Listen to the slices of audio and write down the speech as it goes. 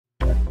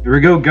Here we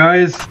go,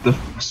 guys. The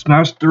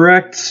Smash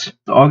Direct,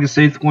 the August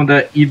 8th one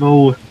that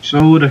Evo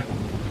showed.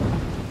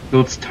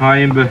 So it's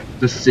time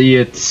to see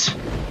it.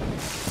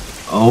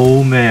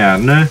 Oh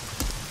man.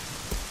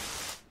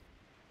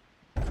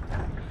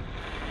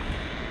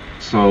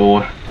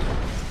 So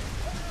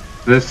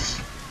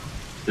this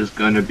is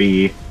gonna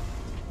be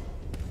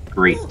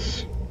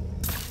great.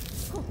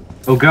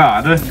 Oh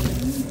god.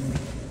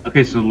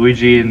 Okay, so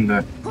Luigi and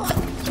the...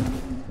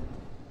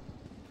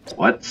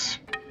 What? So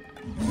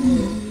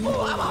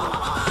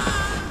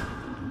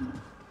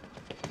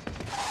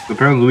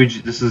apparently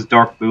Luigi, this is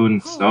Dark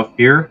Moon stuff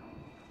here.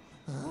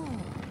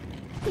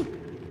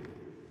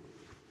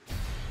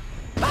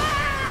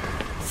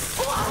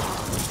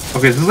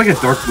 Okay, this is like a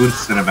Dark Moon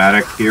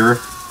cinematic here.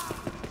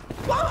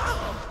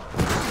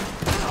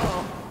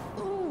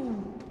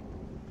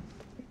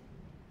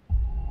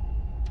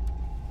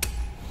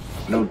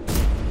 No.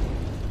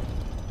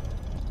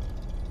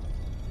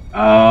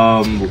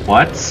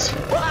 What?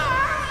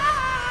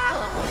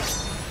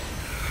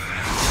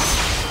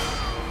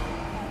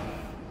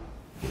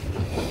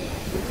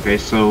 Okay,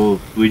 so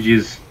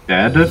Luigi's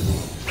dead?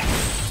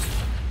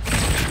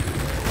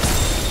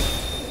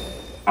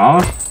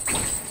 Huh?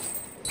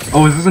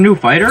 Oh, is this a new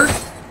fighter?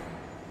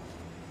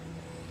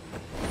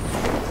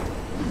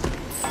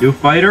 New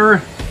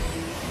fighter?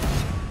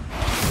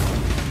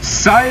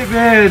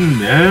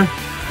 Simon!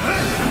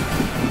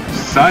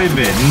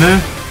 Simon?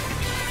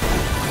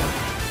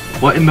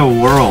 What in the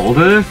world?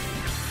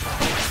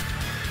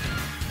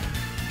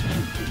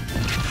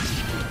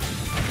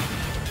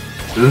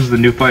 This is the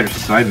new fighter,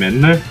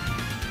 Simon.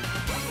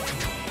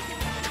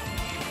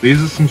 He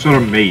uses some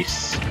sort of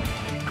mace.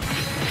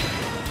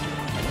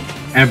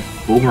 And a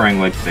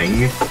boomerang-like thing.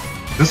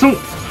 This isn't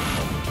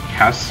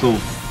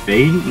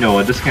Castlevania?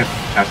 No, this can't be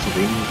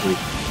Castlevania.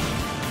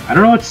 Like, I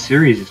don't know what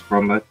series he's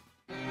from, but...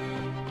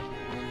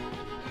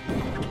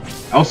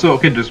 Also,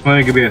 okay, there's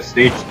probably gonna be a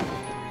stage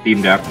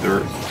themed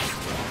after...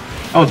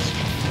 Oh,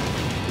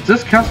 is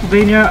this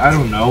Castlevania? I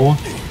don't know.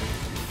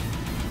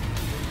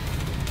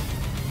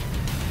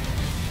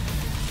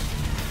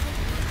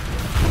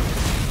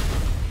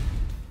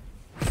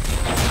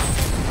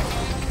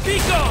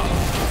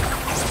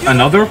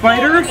 Another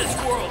fighter?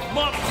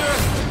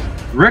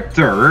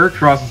 Richter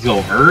crosses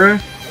over.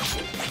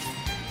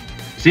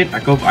 Is he an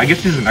Echo? I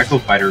guess he's an Echo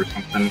fighter or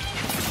something.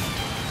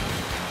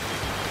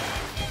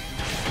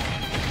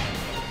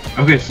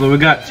 Okay, so we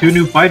got two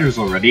new fighters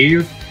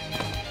already.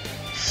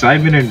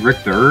 Simon and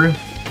Richter.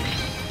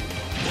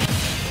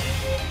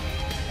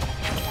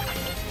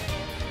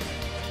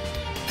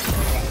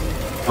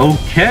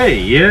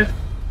 Okay.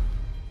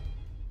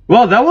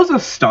 Well, that was a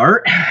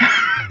start.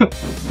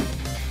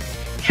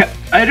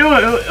 I do.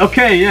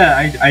 Okay,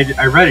 yeah,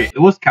 I read it. It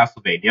was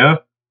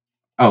Castlevania.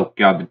 Oh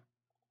god.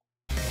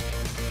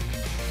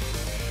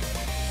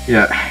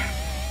 Yeah.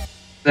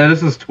 Yeah,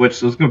 this is Twitch,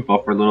 so it's gonna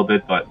buffer a little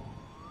bit, but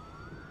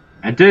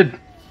I did.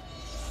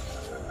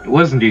 It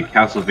was indeed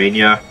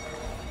Castlevania.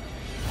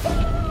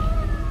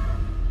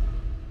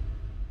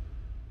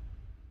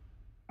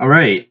 All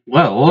right.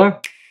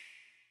 Well.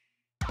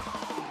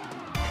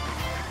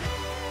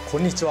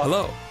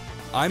 Hello.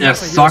 I'm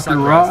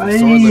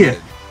Sakurai.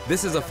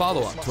 This is a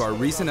follow-up to our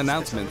recent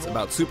announcements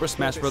about Super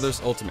Smash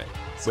Bros. Ultimate.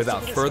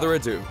 Without further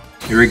ado,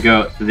 here we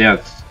go.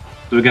 Yeah, so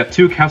we got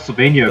two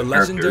Castlevania the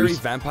legendary characters.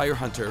 vampire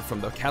hunter from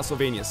the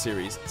Castlevania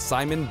series,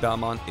 Simon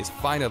Belmont, is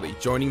finally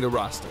joining the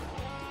roster.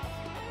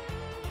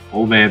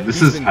 Oh man, this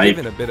He's is been hype.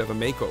 given a bit of a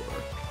makeover.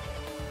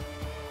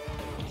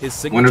 His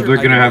signature Wonder if they're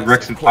gonna item have is,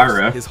 Rex of and course,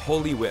 Pyra. his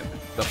holy whip,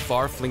 the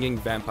far-flinging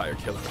vampire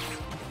killer.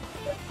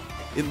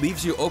 It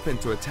leaves you open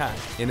to attack,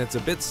 and it's a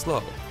bit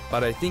slow,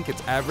 but I think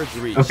its average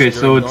reach okay,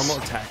 so during it's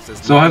normal attacks is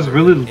so it has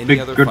really than big, any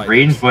other good fighters.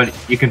 range, but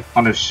you can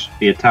punish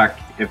the attack.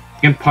 If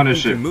you can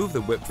punish You it can move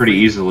the whip pretty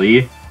freely.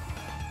 easily.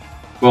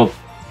 Well,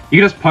 you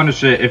can just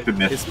punish it if it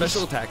misses. His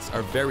special attacks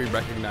are very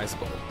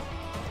recognizable.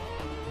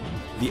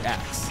 The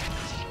axe.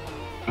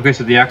 Okay,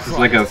 so the axe is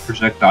like a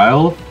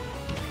projectile.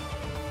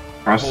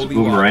 Cross Holy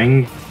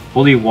boomerang.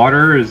 Holy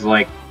water is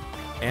like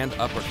And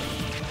uppercut.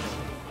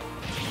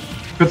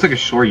 it's like a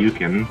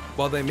Shoryuken.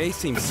 While they may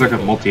seem It's like a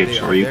simple, multi-hit they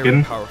are Shoryuken.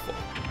 very powerful.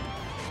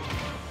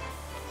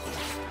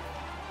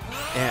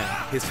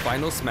 And his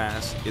final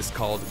smash is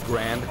called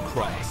Grand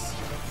Cross.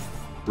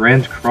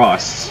 Grand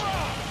Cross.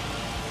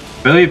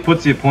 Billy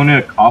puts the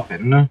opponent in a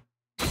coffin.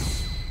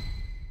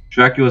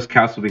 Dracula's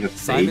castle being a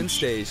Simon's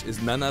stage. stage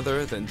is none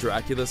other than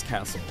Dracula's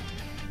castle.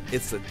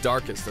 It's the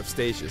darkest of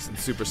stages in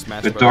Super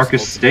Smash The Bros.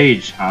 darkest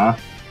Ultimate. stage, huh?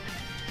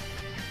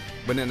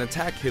 When an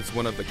attack hits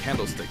one of the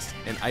candlesticks,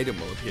 an item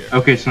will appear.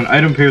 Okay, so an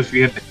item appears.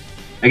 We have.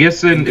 I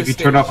guess then if you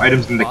turn off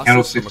items, then the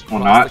candlesticks will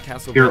not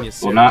have rear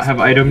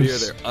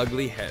items. their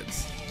ugly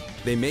heads.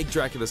 They make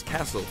Dracula's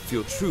castle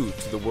feel true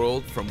to the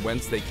world from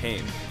whence they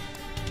came.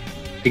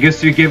 I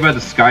guess you get by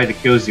the sky that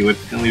kills you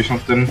instantly or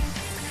something.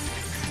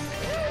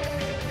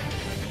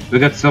 We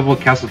got several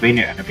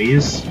Castlevania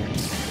enemies.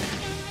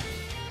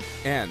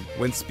 And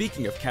when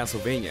speaking of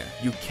Castlevania,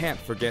 you can't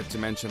forget to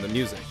mention the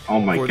music. Oh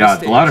my For god,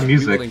 this a lot of stage,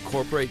 music. We will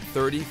incorporate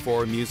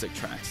 34 music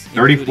tracks,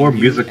 34 including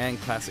new music. and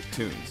classic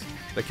tunes.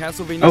 The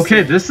Castlevania Okay,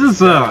 series this is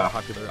very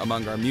popular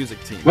among our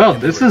music team. well,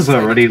 and they this were is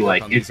excited already to work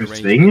like on these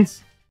interesting.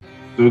 arrangements.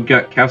 So we've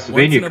got Once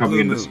Castlevania in a coming blue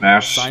into moon,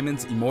 Smash.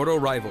 Simon's immortal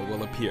rival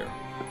will appear.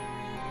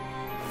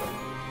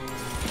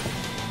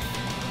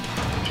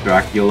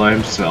 Dracula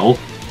himself.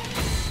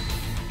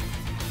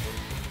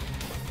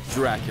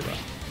 Dracula.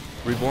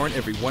 Reborn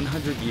every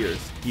 100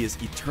 years, he is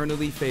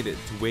eternally fated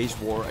to wage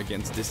war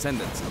against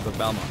descendants of the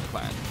Belmont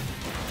clan.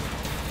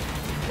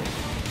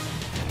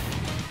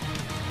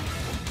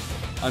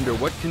 Under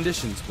what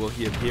conditions will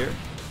he appear?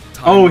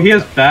 Time Oh, will he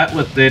has tell. Bat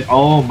Within.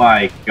 Oh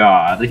my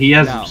god. He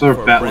has Now, some sort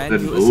for of a Bat brand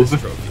Within new move.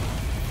 assist trophy.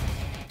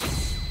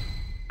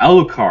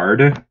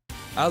 Alucard.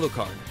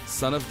 Alucard,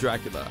 son of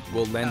Dracula,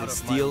 will lend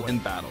steel in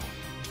battle.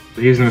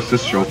 He's an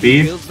assist He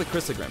trophy. wields the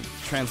Chrysagram,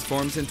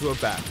 transforms into a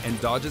bat, and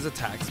dodges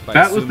attacks by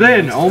Bat assuming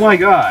Within. his Oh my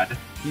god.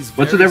 He's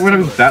What's very with everyone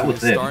having similar Bat to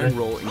his Within? starring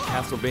role in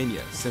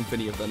Castlevania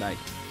Symphony of the Night.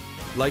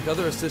 Like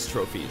other assist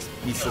trophies,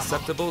 he's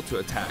susceptible to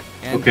attack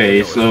and Okay,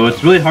 heroic so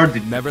it's really hard to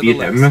beat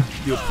Nevertheless, him,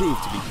 he'll prove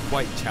to be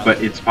quite challenging.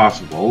 but it's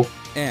possible.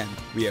 And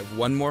we have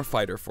one more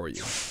fighter for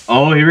you.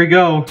 Oh, here we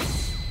go.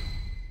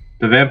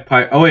 The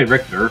vampire. Oh wait,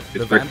 Richter.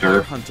 The It's vampire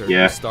Richter. hunter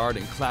Yeah. who starred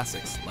in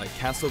classics like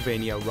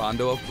Castlevania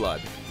Rondo of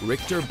Blood,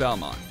 Richter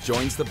Belmont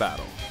joins the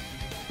battle.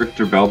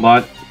 Richter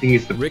Belmont. I think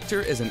he's the.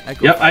 Richter is an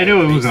Echo Yep, I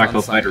knew it was an based Echo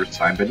on Fighter,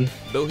 Simon. Simon.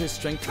 Though his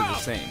strengths are the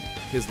same,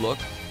 his look,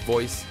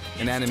 voice,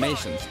 and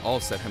animations all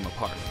set him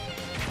apart.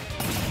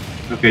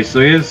 Okay, so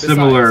he has Besides,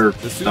 similar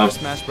the Super stuff.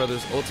 Smash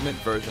Bros. Ultimate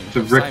version to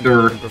of Richter.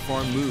 Simon can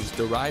perform moves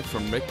derived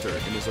from Richter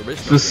in his original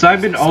So games,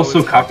 Simon also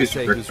it's hard to copies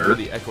say Richter. Who's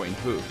really echoing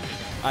who.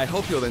 I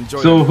hope you'll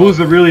enjoy So them who's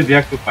both. really the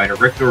Echo Fighter,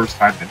 Richter or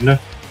Simon?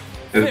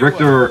 Does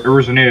Richter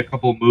originate a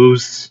couple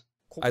moves?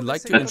 I'd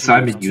like to that introduce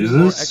Simon two uses?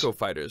 more Echo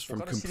Fighters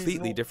from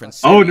completely different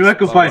Oh, series new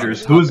Echo while we're on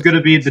Fighters. the Who's topic.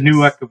 gonna be the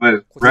new Echo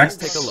Fighter? Rex?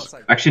 take a look.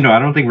 Actually, no, I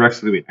don't think Rex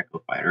is gonna be an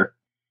Echo Fighter.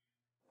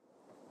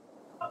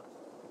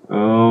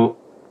 Oh.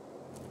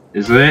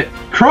 Is it?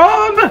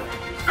 Chrom!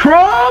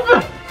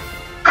 Chrom!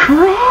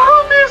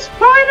 Chrom is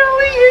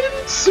finally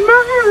in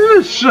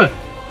Smash!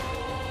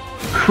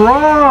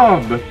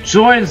 Chrom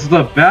joins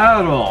the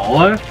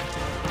battle!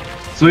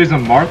 So he's a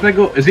Marth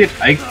Echo? Is he an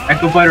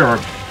Echo Fighter or...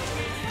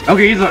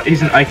 Okay,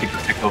 he's an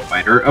Echo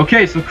Fighter.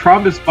 Okay, so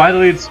Chrom is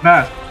finally in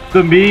Smash.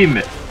 The meme.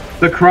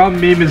 The Chrom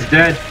meme is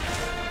dead.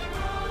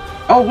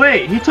 Oh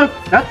wait, he took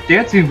that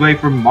Dancing Blade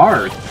from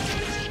Marth.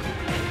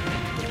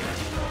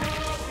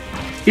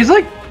 It's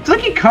like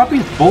he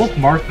copies both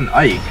Marth and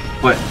Ike,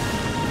 but...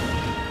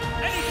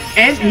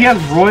 And he has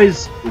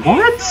Roy's...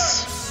 What?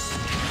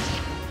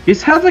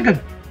 He's had like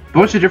a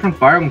bunch of different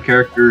Fire Emblem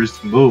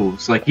characters'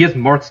 moves. Like, he has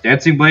Marth's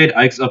Dancing Blade,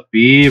 Ike's up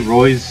B,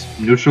 Roy's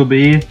neutral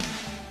B.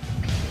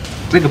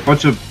 It's like a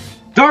bunch of...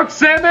 Dark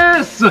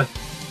Samus!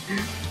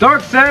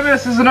 Dark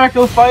Samus is an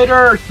Echo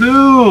Fighter,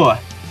 too!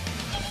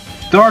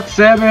 Dark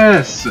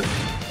Samus!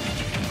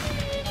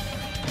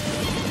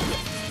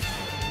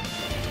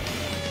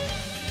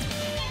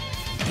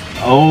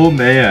 Oh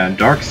man,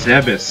 Dark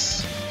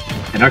Samus.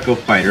 An Echo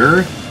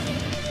Fighter.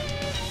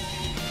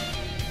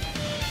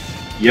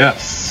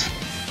 Yes.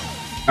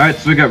 Alright,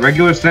 so we got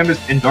regular Samus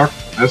and Dark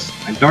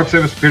Samus. And Dark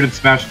Samus appeared in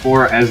Smash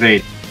 4 as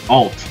a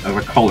alt, as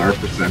a color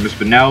for Samus,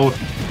 but now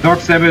Dark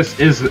Samus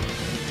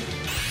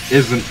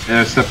isn't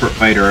a separate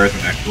fighter as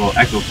an actual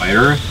Echo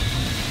Fighter.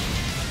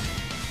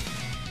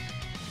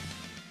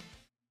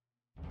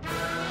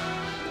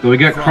 So we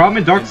got Chrom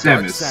and Dark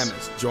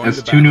Samus join as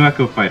the two new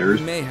battle. Echo Fighters.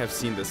 You may have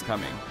seen this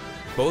coming.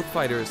 Both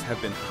fighters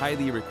have been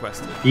highly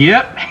requested.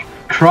 Yep,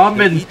 Chrom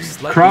They're each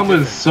slightly was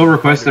different so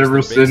requested fighters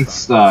ever they're based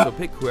since on, so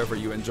pick whoever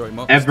you enjoy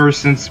most.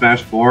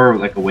 Smash 4,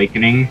 like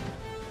Awakening.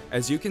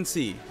 As you can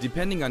see,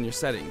 depending on your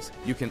settings,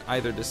 you can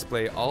either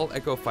display all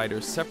Echo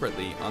Fighters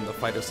separately on the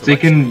fighter So you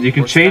selection,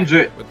 can or change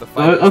stack it. with the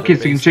fighters Okay,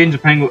 they're so you can based change on. the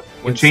penguin.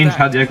 You When can change how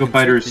stacked, the you Echo can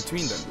Fighters switch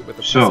between them with the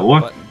press show. of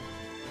a button.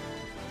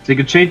 So you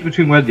can change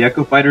between whether the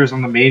Echo Fighter is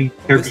on the main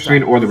character This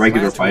screen time, or the we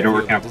regular plan to fighter, or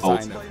reveal it can the have both.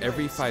 design of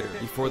every fighter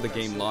before the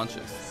game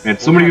launches. Man,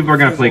 so We'll many have people are a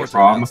gonna few play more to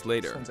Chrom. announce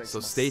later,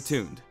 so stay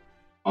tuned.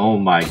 Oh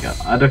my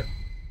god.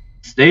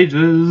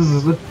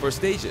 Stages. For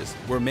stages,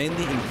 we're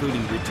mainly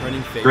including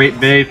returning favorites. Great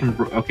Bay from...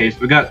 Okay, so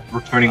we got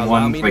returning Allow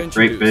ones me to like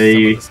Great introduce Bay,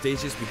 some of the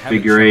stages we haven't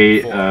Figure shown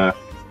 8, before.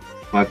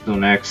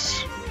 Blackstone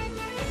X,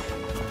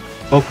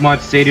 Pokemon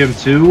Stadium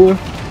 2.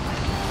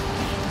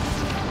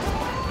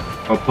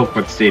 Oh,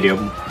 Pokemon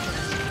Stadium.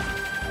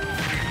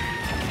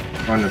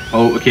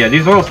 Oh, okay, yeah,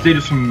 these are all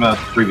stages from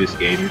previous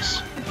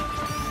games.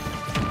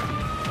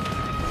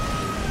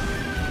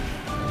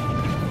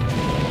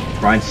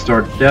 Grind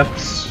Star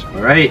Depths.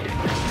 Alright.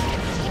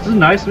 This is a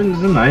nice one, this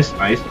is a nice.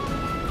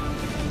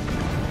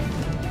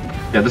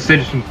 Yeah, this stage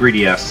is from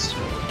 3DS.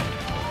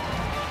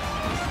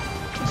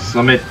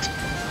 Summit.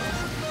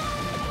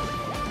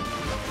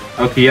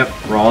 Okay, yep,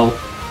 Brawl.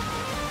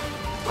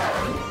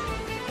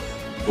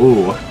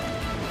 Ooh.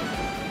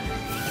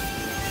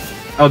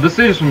 Oh, this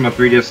stage is from a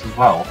 3DS as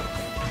well.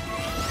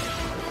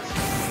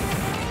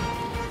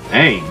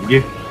 Dang.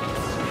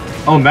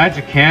 Oh,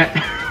 Magic can't.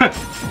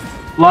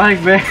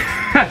 Flying man.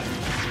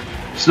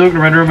 Still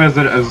gonna render him as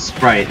a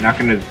sprite. Not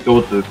gonna go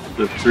with the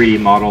 3D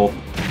model.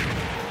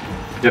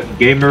 Yep,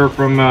 Gamer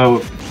from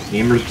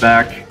Gamer's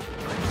back.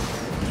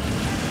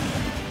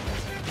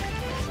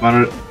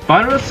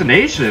 Final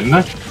Destination.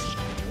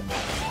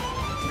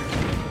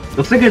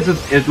 Looks like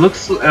it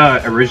looks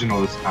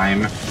original this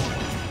time.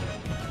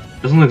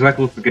 Doesn't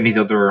exactly look like any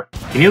other.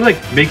 Can you like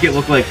make it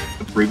look like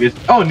the previous?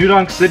 Oh, New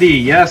Donk City.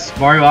 Yes,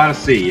 Mario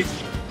Odyssey.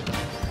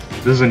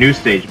 This is a new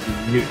stage.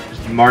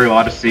 Mario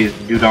Odyssey's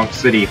New Donk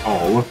City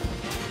Hall.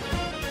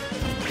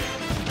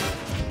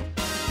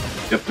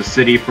 Yep, the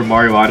city from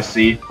Mario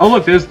Odyssey. Oh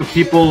look, there's the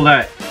people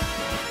that...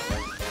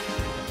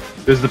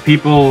 There's the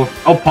people...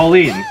 Oh,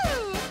 Pauline!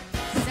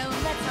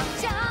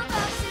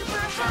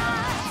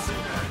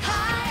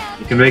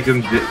 You can make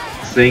them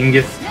sing.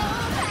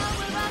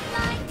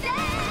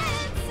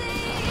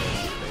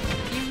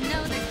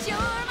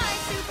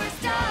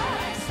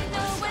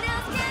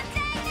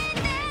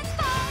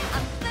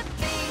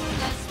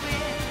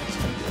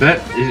 I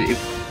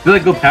feel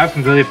like go past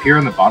and really appear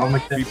on the bottom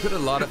like that. We put a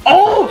lot of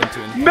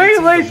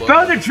Melee's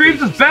Fountain of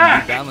Dreams is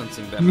back!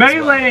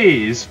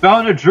 Melee's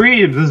Fountain of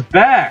Dreams is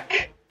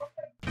back!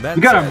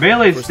 We got a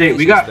Melee state,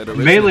 we got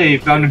Melee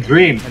Fountain of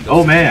Dreams.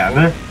 Oh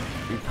man.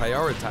 We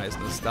prioritize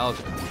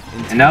nostalgia.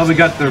 And now we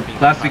got the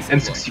classic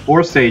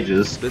N64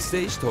 stages. The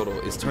stage total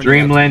is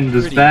Dreamland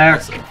is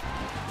back.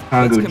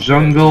 Congo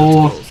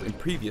Jungle.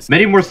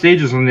 Many more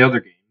stages than the other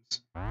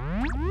games.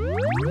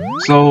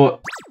 So...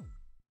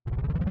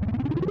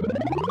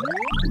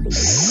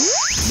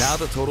 Now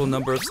the total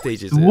number of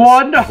stages is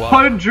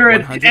 103.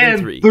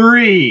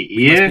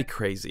 Must be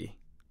crazy.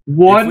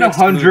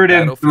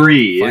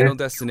 103. Final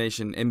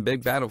Destination in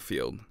Big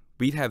Battlefield,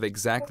 we'd have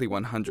exactly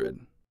 100.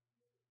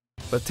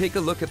 But take a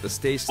look at the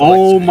stage selection.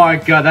 Oh my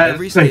god,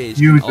 that is a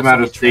huge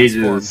amount of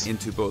stages.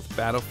 Into both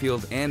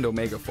Battlefield and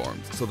Omega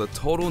forms, so the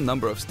total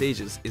number of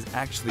stages is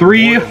actually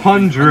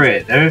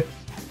 300.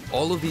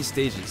 All of these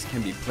stages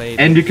can be played,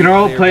 and you can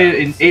all play it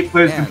in 8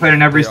 players can play it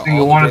in every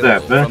single one of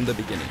them. From the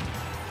beginning.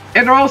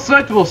 And they're all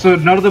selectable, so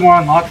none of them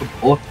are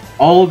unlockable.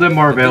 All of them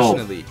are available.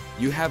 Additionally,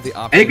 you have the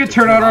option and you can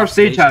turn on our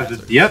stage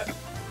hazards. Yep.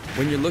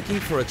 When you're looking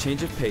for a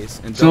change of pace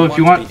and so if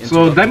you want,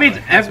 so that means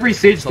every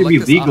stage can be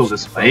legal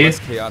this way.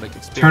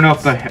 Turn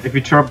off the if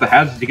you turn off the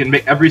hazards, you can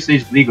make every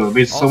stage legal. It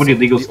means so many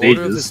legal stages. The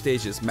order of the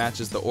stages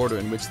matches the order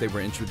in which they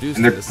were introduced.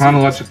 And they're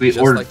chronologically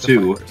ordered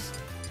too.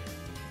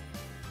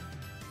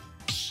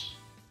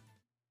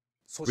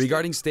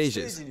 Regarding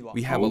stages,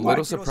 we have a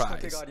little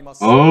surprise.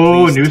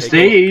 Oh, new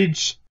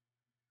stage!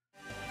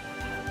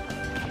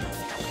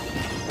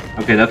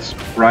 Okay, that's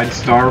Ride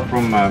Star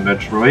from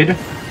Metroid.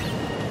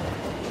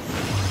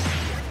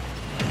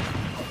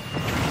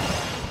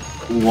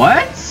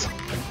 What?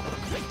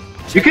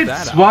 You can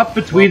swap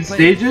between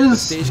stages? The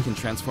stage can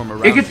transform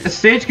around a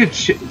stage could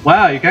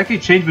wow, you can actually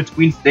change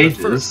between stages.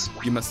 But first,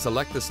 you must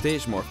select the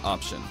stage morph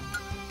option.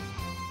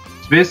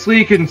 So basically,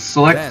 you can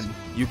select. Then,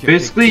 you can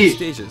basically, pick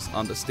 2 stages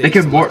on the stage they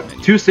can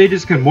morph. 2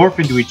 stages can morph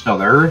into each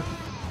other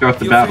throughout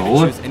the battle. Feel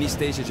free to choose any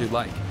stages you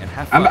like and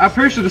have fun. I'm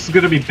pretty sure this is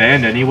gonna be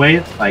banned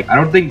anyway. Like, I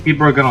don't think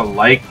people are gonna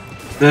like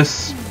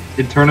this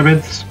in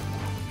tournaments,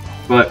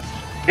 but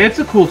it's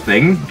a cool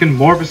thing. You can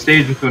morph a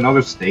stage into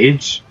another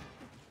stage.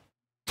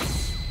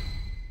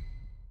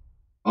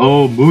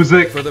 Oh,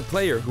 music! For the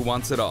player who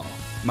wants it all,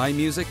 My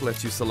Music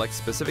lets you select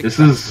specific this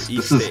tracks for each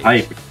is stage,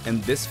 hype.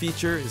 and this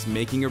feature is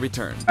making a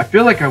return. I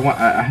feel like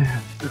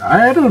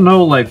I don't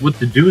know like what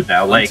to do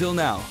now. Like until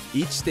now,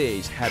 each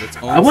stage had its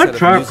own I want set to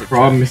try of out music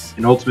Crom tracks.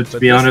 in Ultimate to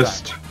But be this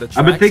honest. time, the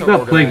I've been thinking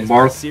tracks about playing are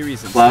organized by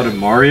series Cloud and instead.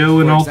 Mario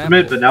in For Ultimate,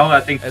 example, but now I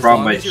think as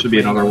Crom long as you're should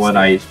be playing another on a one.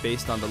 stage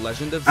based on the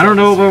Legend of I don't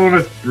know if I Zelda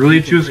want to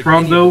really series, you can choose pick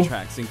Crom any of the though,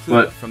 tracks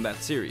included but from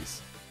that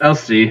series. I'll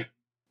see.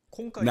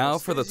 Now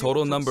for the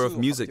total number of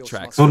music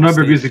tracks. Total for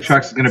number of music stages.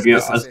 tracks is gonna be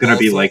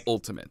Also like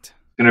Ultimate.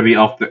 gonna be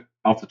off the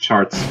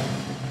charts.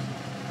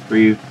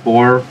 3,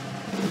 4.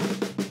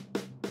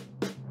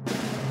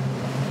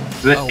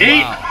 The Oh, wow.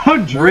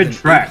 800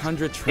 tracks.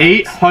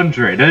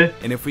 800.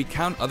 And if we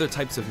count other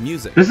types of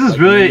music, This is like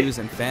really menus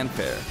and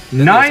fanfare,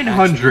 then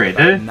 900. there's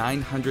actually about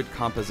 900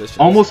 compositions.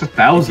 Almost If you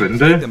 1,000.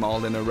 play them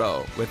all in a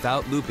row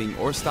without looping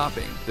or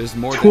stopping, there's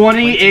more than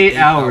 28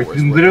 hours. You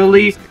can worth of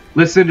literally music.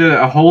 listen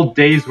to a whole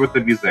day's worth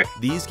of music.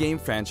 These game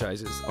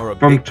franchises are a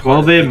From big 12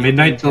 part of a.m. video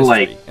midnight game to,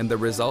 history, like- and the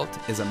result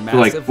is a like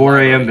massive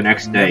 4 a.m. library the of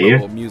next day.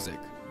 memorable music.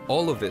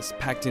 All of this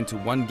packed into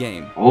one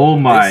game. Oh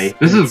my!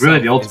 This in is really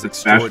the itself ultimate is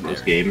Smash Bros.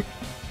 extraordinary. game.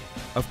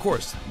 Of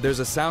course, there's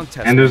a sound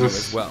test And there's menu a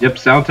as well.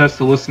 sound test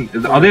to listen.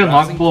 Are they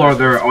unlockable or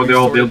are they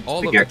all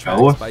available from the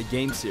get-go? By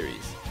game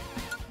series.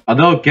 Are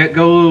they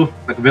get-go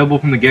like available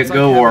from the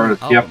get-go, or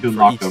do you have to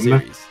unlock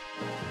them?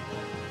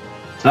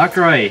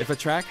 Sakurai. If a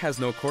track has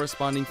no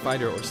corresponding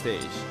fighter or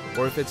stage,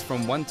 or if it's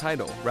from one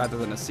title rather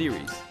than a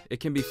series, it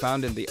can be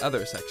found in the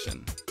other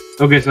section.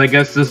 Okay, so I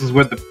guess this is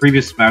what the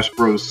previous Smash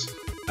Bros.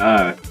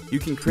 You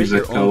can create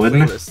music your own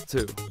going. playlists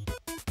too.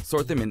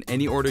 Sort them in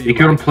any order you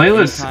can like,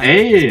 playlists. anytime,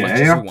 Hey, as much as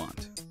yeah. you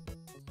want.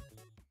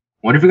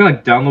 wonder if you can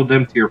like download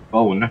them to your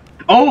phone.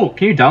 Oh,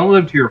 can you download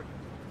them to your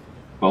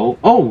phone?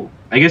 Oh,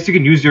 I guess you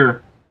can use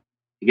your.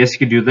 I guess you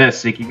can do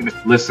this. Like you can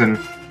just listen.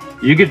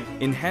 You could.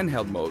 In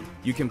handheld mode,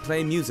 you can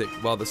play music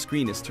while the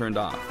screen is turned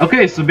off.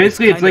 Okay, so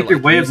basically it's like your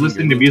way of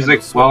listening to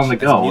music while on the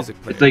go.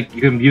 It's like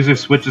you can use your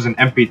Switch as an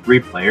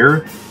MP3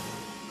 player.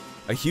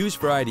 A huge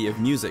variety of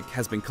music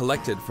has been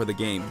collected for the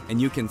game, and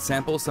you can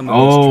sample some of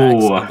these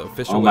tracks on the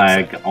official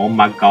website. Oh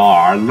my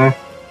god.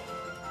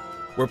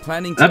 We're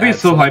planning to That'd be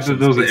so hyped if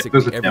there was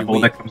basically a demo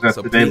that comes out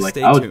so today. please Like,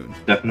 stay I would tuned.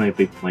 definitely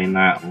be playing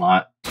that a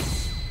lot.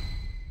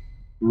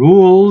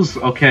 Rules,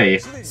 okay.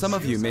 Some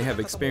of you may have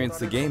experienced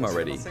the game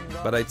already,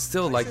 but I'd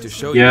still like to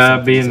show you Yeah,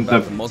 some being things the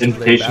about the multiplayer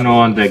invitational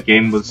battle and the mode.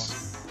 game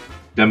was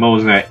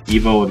demos at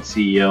Evo and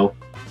CEO.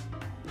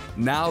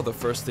 Now the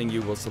first thing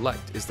you will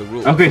select is the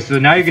rules. Okay, so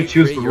now you can If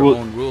choose create the your rules.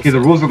 own rule Okay, the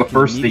set, rules are the can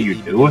first thing you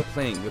immediately do. begin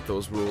playing with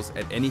those rules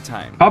at any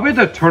time. Probably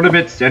the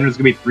tournament standard is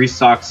gonna be 3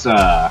 stocks.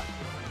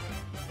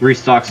 3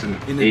 stocks in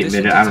In 8 addition minutes.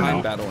 to I don't time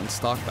know. battle and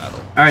stock battle,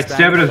 Alright,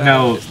 stamina stamina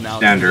battle is is now now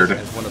standard,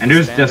 treated as one of and the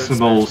there's standard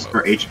decimals Smash for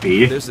modes.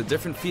 HP. There's a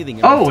different feeling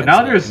of Oh, now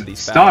intensity there's in these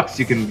stocks.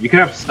 battles. You can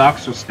have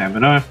stocks with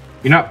stamina.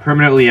 You're not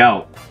permanently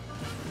out.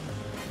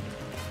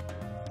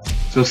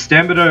 So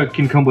stamina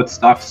can come with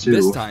stocks too.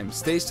 This time,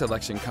 stage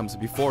selection comes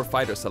before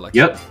fighter selection.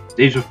 Yep,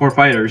 stage with 4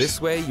 fighters.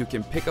 This way, you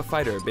can pick a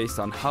fighter based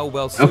on how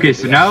well suited Okay,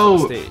 so they are now-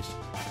 to the stage.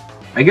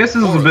 I guess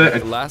this is Or a bit.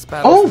 the last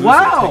battle Oh, loser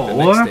wow! take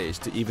the next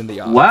stage to even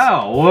the odds.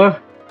 Wow!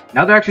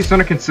 Now they're actually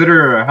starting to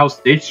consider how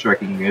stage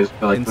striking is,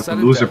 but like In with the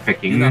sudden loser death,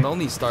 picking. you not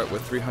only start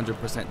with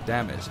 300%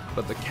 damage,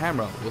 but the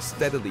camera will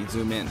steadily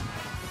zoom in.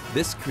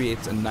 This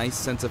creates a nice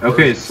sense of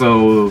Okay, urgency.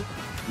 so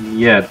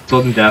yeah,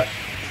 sudden death.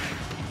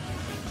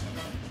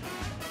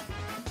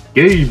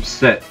 Game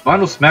set.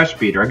 Final smash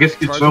beater. I guess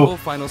you could Chargeable show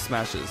final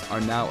smashes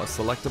are now a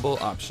selectable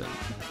option.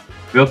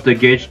 build the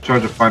gauge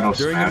charge of final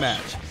During smash. a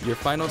match, your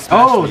final smash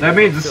Oh, meter that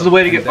means will this is fill, the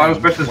way to and get final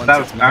then, smashes once without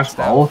a it's smash maxed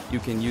ball. out, you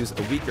can use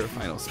a weaker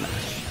final smash.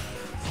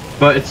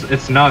 But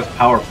it's not as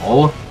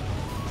powerful.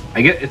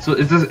 I get it's a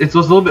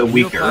little bit When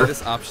you apply weaker.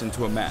 this option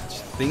to a match,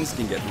 things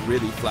can get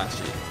really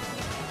flashy.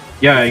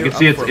 Yeah, If you you're can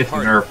see up for a it's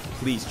party, nerfed.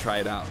 Please try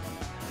it out.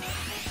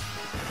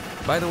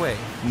 By the way,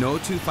 no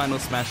 2 final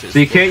smashes. So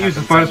you will can't use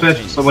the happen final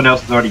smash if someone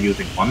else is already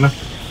using one.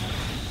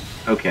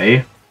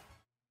 Okay.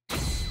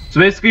 So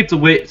basically, it's a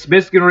way. So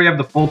basically, you already have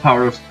the full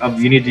power of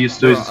you need to use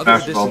There a are other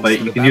smash ball, additions but to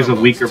you the can use a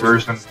battle weaker modes, too.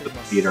 version with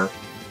the beater.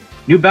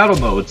 New battle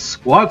modes: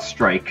 Squad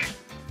Strike.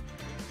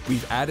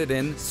 We've added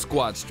in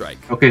Squad Strike.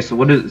 Okay, so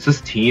what is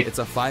this team? It's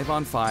a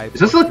 5-on-5. Is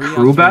this or a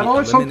crew 3-on-3 battle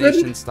or something?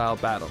 elimination style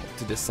battle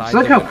to decide Is that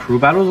like the how winner. crew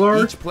battles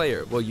are? Each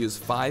player will use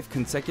 5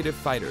 consecutive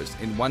fighters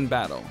in one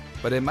battle,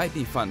 but it might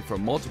be fun for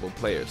multiple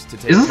players to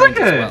take Is this turns like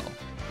as a- well.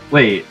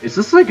 Wait, is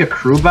this like a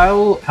crew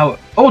battle? How?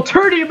 Oh,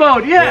 tourney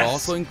mode! We're Yes.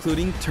 also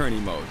including tourney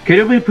mode. Can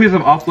you please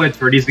have offline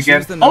tourneys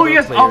again? Choose the Oh number of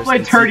yes, players offline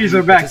and tourneys CPU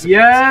are back. participants,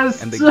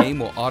 Yes. And the game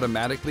will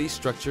automatically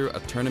structure a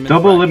tournament.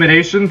 Double bracket.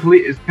 elimination,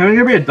 please. Can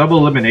there be a double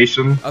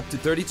elimination? Up to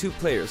 32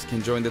 players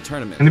can join the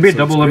tournament. Can there be a so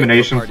double it's great for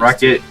elimination parties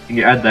bracket? too. Can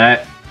you add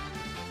that?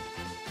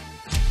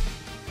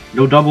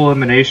 No double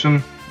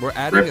elimination. We're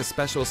adding Rip. a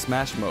special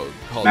Smash mode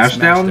called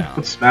Smashdown?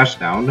 What's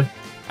Smashdown?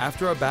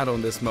 After a battle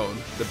in this mode,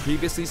 the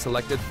previously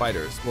selected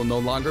fighters will no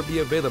longer be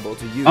available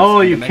to use. Oh,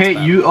 in the you next can't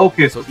battle. use.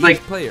 Okay, So so each like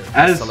player as-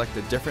 has select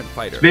a different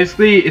fighter.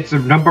 basically it's a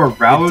number of It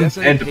rounds,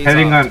 definitely and pays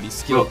depending off on to be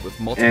skilled with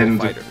multiple and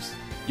fighters.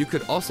 You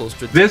could also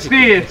strategically basically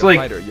pick it's a like-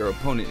 fighter your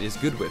opponent is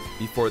good with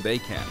before they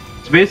can.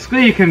 so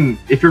basically you can,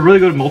 if you're really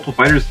good at multiple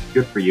fighters, it's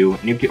good for you,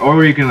 and you can,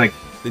 or you can like.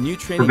 The new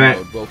training Prevent-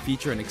 mode will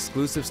feature an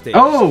exclusive stage.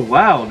 Oh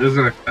wow, there's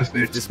an We've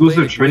displayed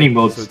exclusive a training grid,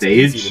 mode so it's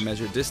easy stage, to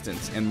measure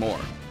distance and more.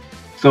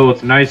 so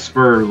it's nice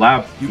for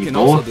lab You can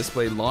people. also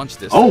display launch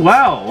distance. Oh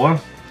wow,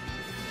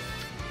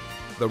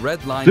 The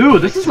red line. Dude,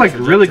 predicts this is, your like,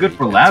 really good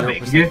for trajectory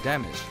at labbing. 0%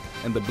 damage,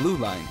 and the blue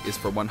line is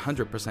for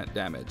 100%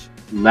 damage.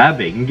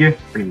 labbing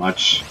pretty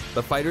much.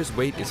 The fighter's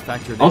weight is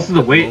factored in Also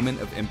the at weight- the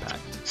moment of impact.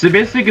 So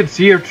basically, you can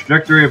see your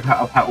trajectory of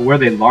where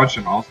they launch,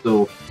 and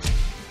also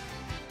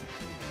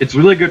it's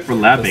really good for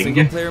The labbing.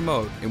 single-player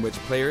mode, in which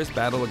players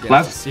battle against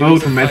Class a series mode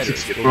of from fighters,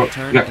 N64. will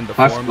return Yeah, in the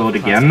class form mode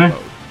of again. classic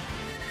mode.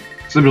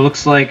 So it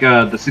looks like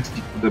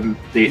the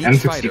Each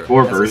N64 fighter has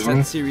a version.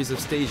 set series of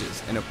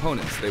stages and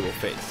opponents they will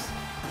face.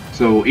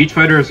 So each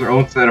fighter has their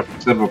own set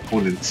of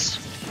opponents.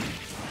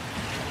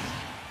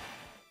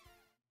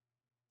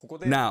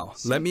 Now,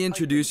 let me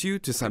introduce you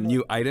to some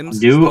new items,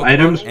 New Pokemon,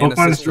 items, and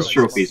Pokemon assist Assist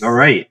Trophies. All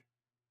right.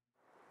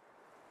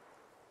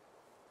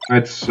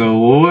 Alright,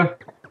 so.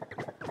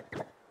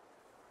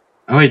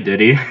 Oh, hey,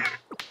 Diddy.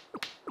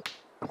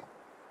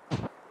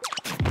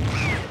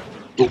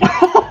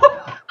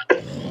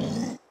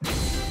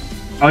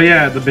 Oh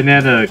yeah, the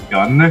banana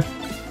gun.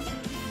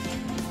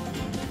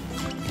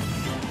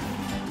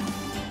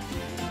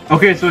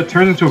 Okay, so it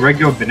turns into a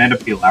regular banana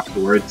peel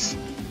afterwards.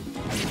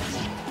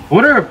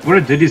 What are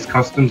Diddy's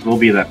customs will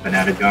be that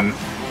banana gun?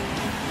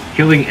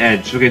 Killing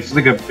Edge. Okay, it's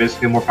like a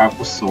basically more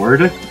powerful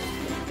sword.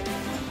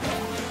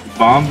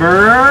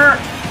 Bomber.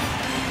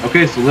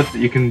 Okay, so lift.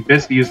 You can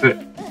basically use the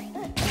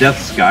Death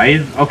Sky.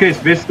 Okay,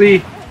 so basically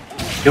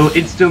It'll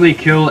instantly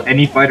kill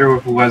any fighter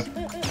who has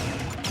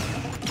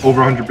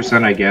over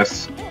 100%, I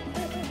guess.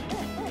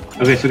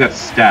 Okay, so we got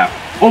Staff.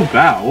 Oh,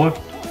 wow!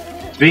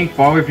 Being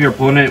far away from your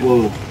opponent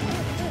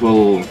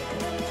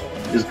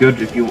is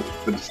good if you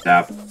with the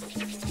Staff.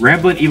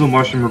 Rambling Evil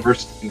Mushroom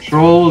reverse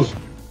controls.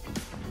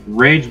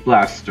 Rage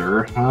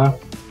Blaster, huh?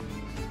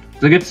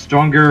 So it gets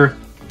stronger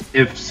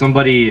if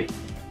somebody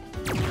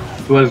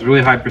who has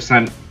really high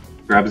percent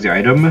grabs the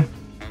item.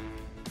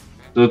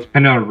 So it's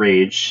depending on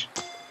Rage.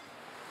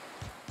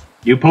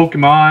 New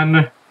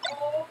Pokemon!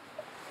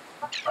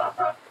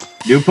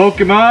 New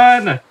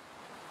Pokemon!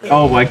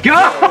 Oh my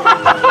god!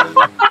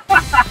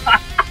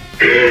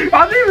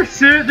 Are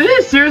did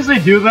they seriously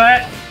do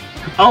that?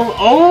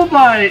 Oh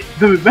my...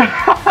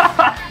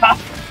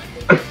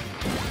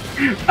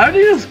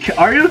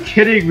 Are you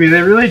kidding me?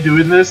 They're really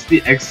doing this?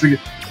 The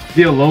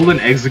Alolan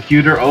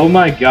Executor? Oh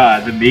my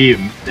god, the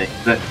meme.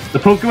 The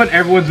Pokemon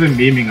everyone's been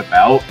memeing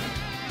about.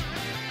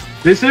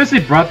 They seriously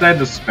brought that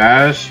to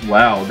Smash?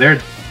 Wow,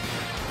 they're...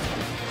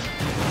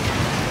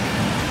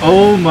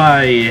 Oh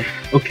my...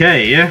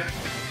 Okay.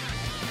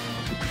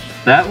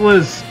 That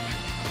was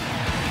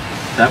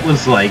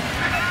like...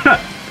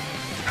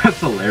 That's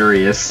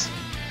hilarious.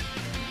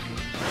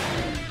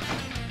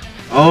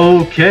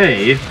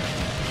 Okay.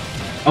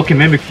 Okay,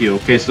 Mimikyu.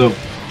 Okay, so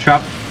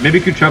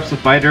Mimikyu traps the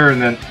fighter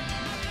and then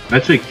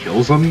eventually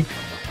kills him.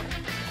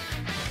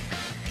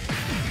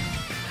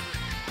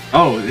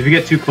 Oh, if you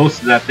get too close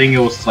to that thing, it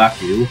will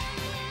slap you.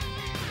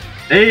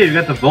 Hey, you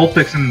got the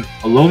Vulpix and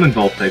Alolan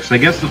Vulpix. I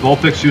guess the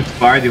Vulpix shoots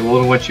fire, the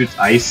Alolan one shoots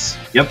ice.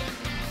 Yep.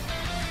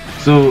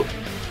 So...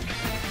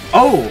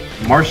 Oh!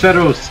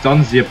 Marshadow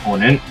stuns the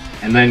opponent,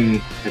 and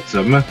then hits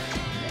him.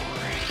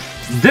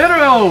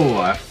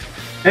 Ditto!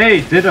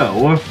 Hey,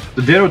 Ditto.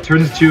 The Ditto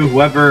turns into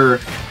whoever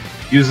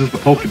uses the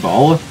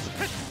Pokeball.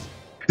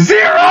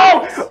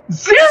 Zero!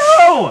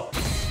 Zero!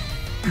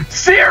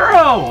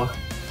 Zero!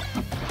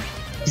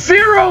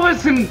 Zero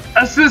is an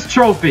assist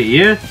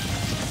trophy!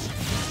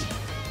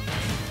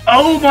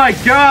 Oh my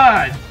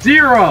god!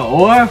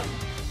 Zero!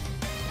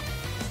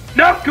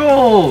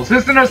 Knuckles!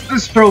 It's an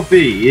assist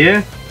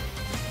trophy!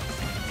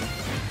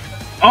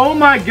 Oh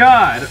my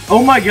god!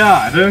 Oh my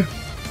god!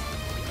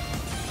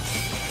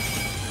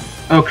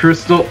 Oh,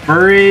 Crystal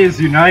Furries,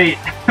 unite!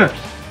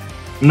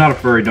 I'm not a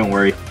furry, don't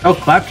worry. Oh,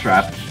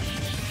 Claptrap.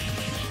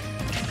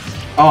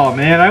 Oh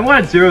man, I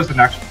wanted Zero as an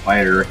actual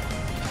fighter.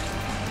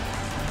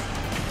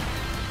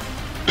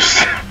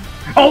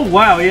 Oh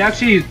wow, he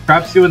actually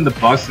traps you in the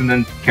bus and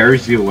then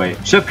carries you away.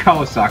 Chef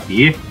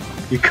Kawasaki,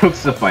 he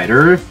cooks the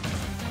fighter.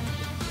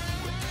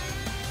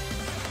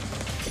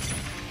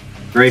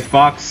 Gray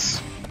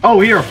Fox. Oh,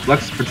 here,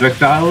 flex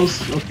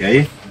projectiles.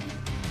 Okay.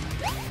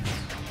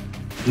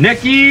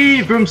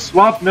 Nikki from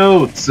Swap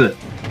Notes.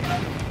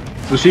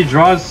 So she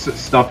draws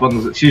stuff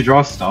on the. She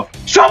draws stuff.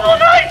 Shovel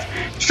Knight!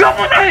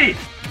 Shovel Knight!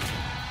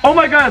 Oh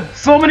my god,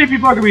 so many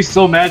people are gonna be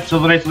so mad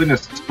Shovel Knight's winning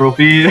this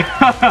trophy.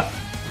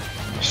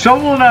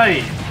 Shovel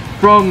Knight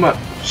from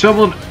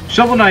Shovel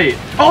Knight.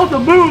 Oh, the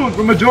moon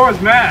from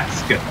Majora's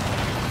Mask.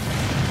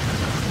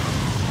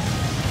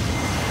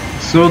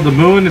 So the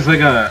moon is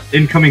like a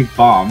incoming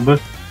bomb.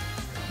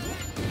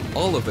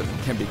 All of it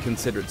can be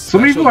considered so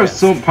many people are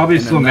probably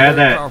so mad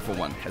that powerful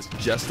one has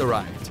just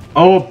arrived.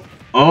 Oh,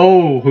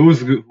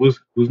 who's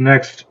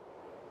next?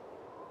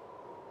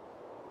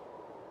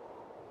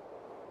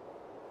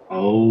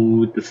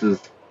 Oh, this is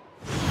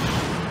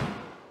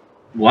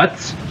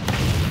what?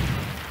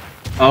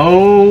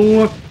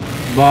 Oh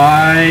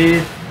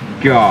my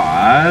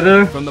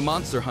god! From the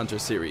Monster Hunter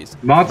series,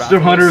 Monster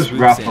Hunter's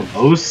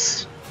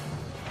Rathalos.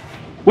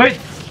 Wait,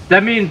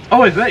 that means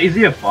is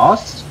he a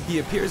boss? He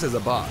appears as a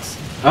boss.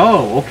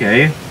 Oh,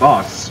 okay,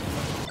 boss.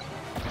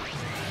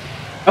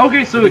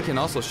 Okay, so he can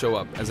also show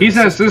up as he's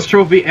an assist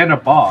trophy and a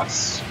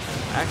boss.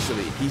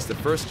 Actually, he's the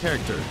first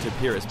character to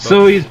appear as both.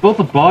 So he's both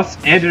a boss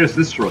and an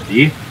assist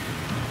trophy.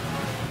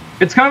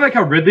 It's kind of like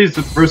how Ridley's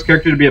the first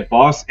character to be a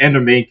boss and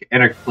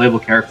a playable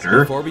character.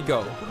 Before we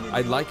go,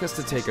 I'd like us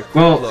to take a quick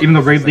look. Even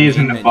though Ridley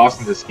isn't a boss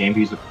in this game,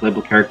 he's a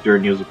playable character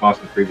and he was a boss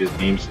in previous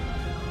games.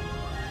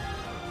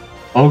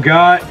 Oh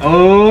god!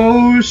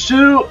 Oh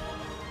shoot!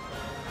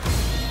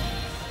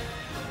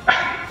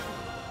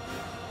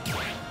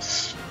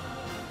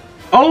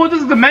 Oh,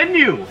 this is the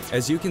menu!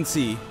 As you can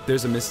see,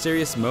 there's a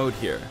mysterious mode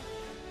here,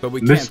 but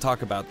we can't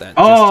talk about that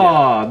just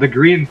yet. The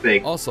green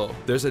thing. Also,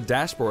 there's a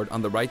dashboard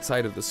on the right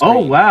side of the screen.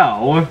 Oh,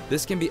 wow.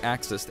 This can be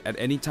accessed at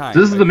any time.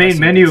 This is the main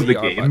menu of the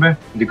game. Button.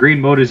 The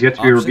green mode is yet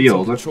to be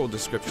revealed. And control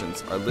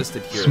descriptions are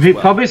listed here as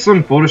well. Probably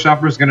some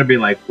Photoshopper is going to be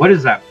like, what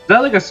is that? Is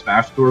that like a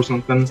Smash Tour or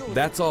something?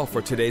 That's all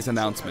for today's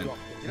announcement.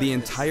 The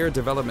entire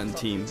development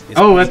team is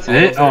that's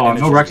it? Oh,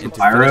 no Rex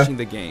Papyra?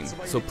 The game.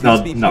 So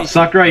please no,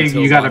 Sakurai,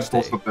 you gotta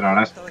pull something on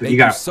us. Thank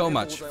you so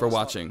much for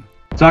watching.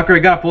 Sakurai,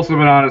 you gotta pull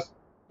something on us.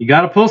 You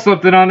gotta pull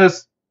something on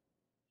us.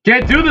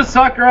 Can't do this,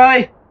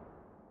 Sakurai!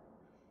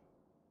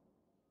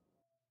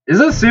 Is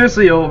this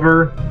seriously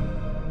over?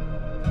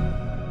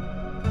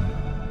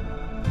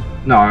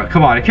 No,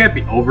 come on, it can't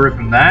be over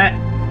from that.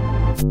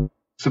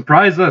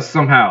 Surprise us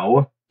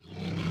somehow.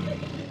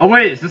 Oh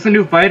wait, is this a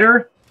new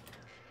fighter?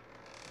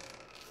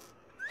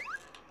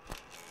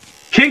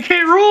 King K.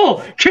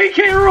 Rool! King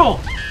K.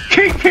 Rool!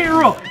 King K.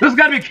 Rool! This has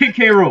gotta be King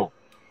K. Rool!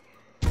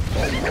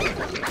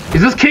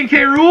 Is this King K.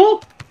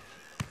 Rool?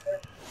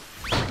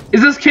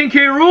 Is this King K.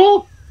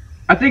 Rool?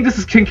 I think this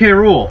is King K.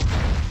 Rool.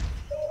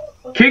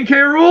 King K.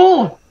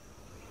 Rool!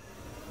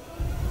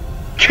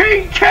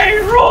 King K.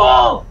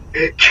 Rool!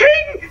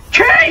 King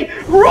K.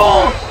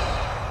 Rool!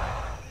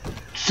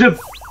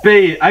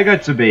 I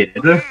got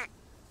debated.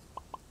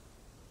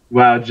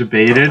 Wow,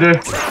 debated.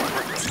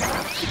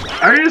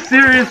 Are you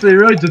serious? They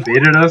really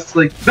debated us?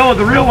 Like, no,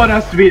 the real one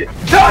has to be.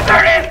 No,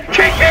 there it is!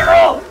 King K.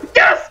 Rool!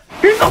 Yes!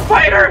 He's a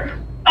fighter!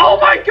 Oh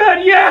my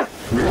god, yes!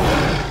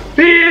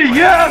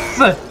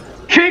 Yes!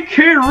 King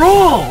K.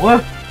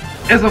 Rool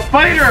is a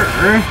fighter!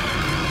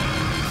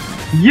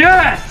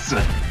 Yes!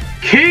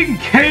 King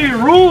K.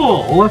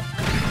 Rool!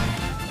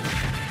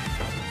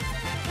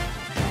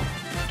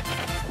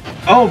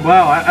 Oh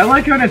wow, I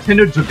like how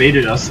Nintendo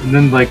debated us and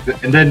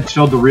then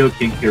showed the real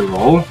King K.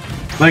 Rool.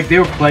 Like they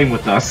were playing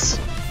with us.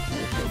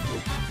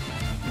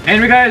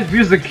 And we got his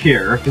music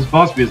here, his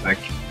boss music.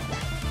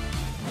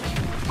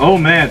 Oh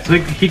man, so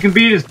he can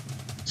beat his,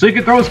 so he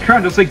can throw his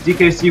crown just like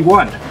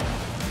DKC1.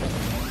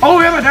 Oh,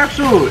 we have an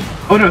actual.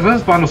 Oh no, is that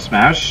his Final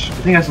Smash? I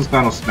think that's his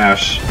Final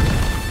Smash.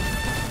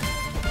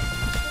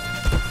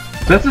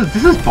 So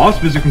this is boss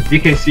music from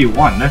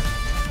DKC1.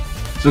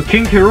 So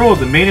King K. Rool,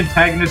 the main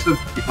antagonist of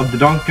the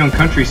Donkey Kong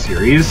Country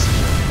series.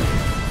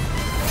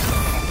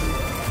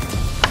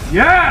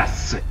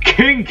 Yes!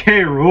 King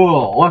K.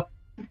 Rool!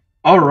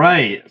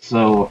 Alright,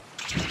 so...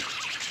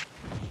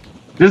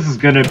 This is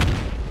gonna...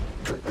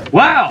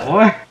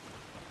 Wow!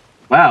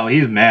 Wow,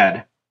 he's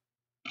mad.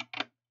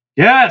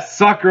 Yes,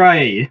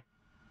 Sakurai!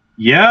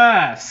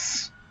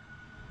 Yes!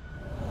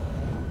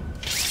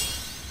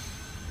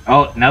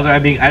 Oh, now that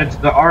I'm being added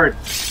to the art.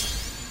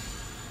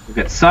 We've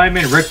got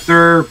Simon,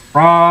 Richter,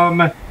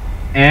 Prom,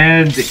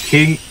 and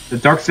the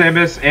Dark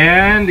Samus,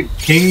 and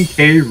King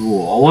K.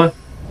 Rool.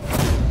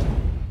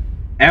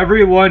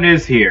 Everyone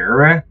is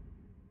here.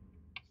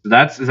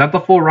 So is that the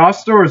full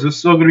roster, or is there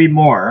still gonna be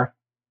more?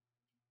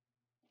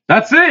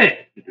 That's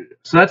it!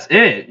 So that's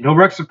it. No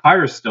Rex or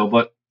Pyrus still,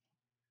 but...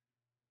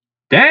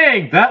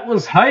 Dang, that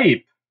was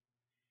hype!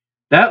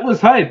 That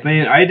was hype,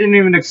 man. I didn't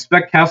even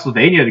expect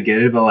Castlevania to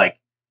get it, but like...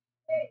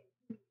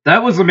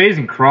 That was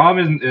amazing.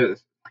 Chrom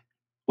is...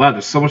 Wow,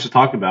 there's so much to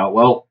talk about.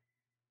 Well,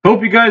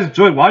 hope you guys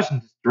enjoyed watching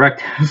this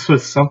direct. This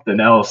was something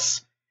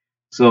else.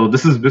 So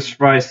this is Mr.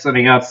 Fry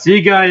signing out. See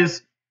you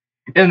guys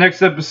in the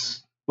next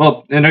episode.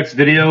 Well, in the next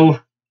video,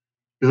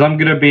 because I'm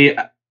gonna be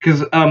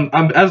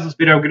as this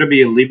video I'm gonna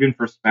be leaving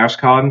for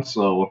SmashCon.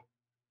 So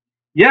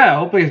yeah,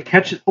 hope to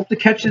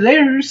catch you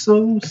there.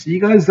 So see you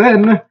guys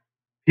then.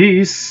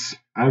 Peace.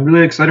 I'm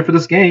really excited for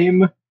this game.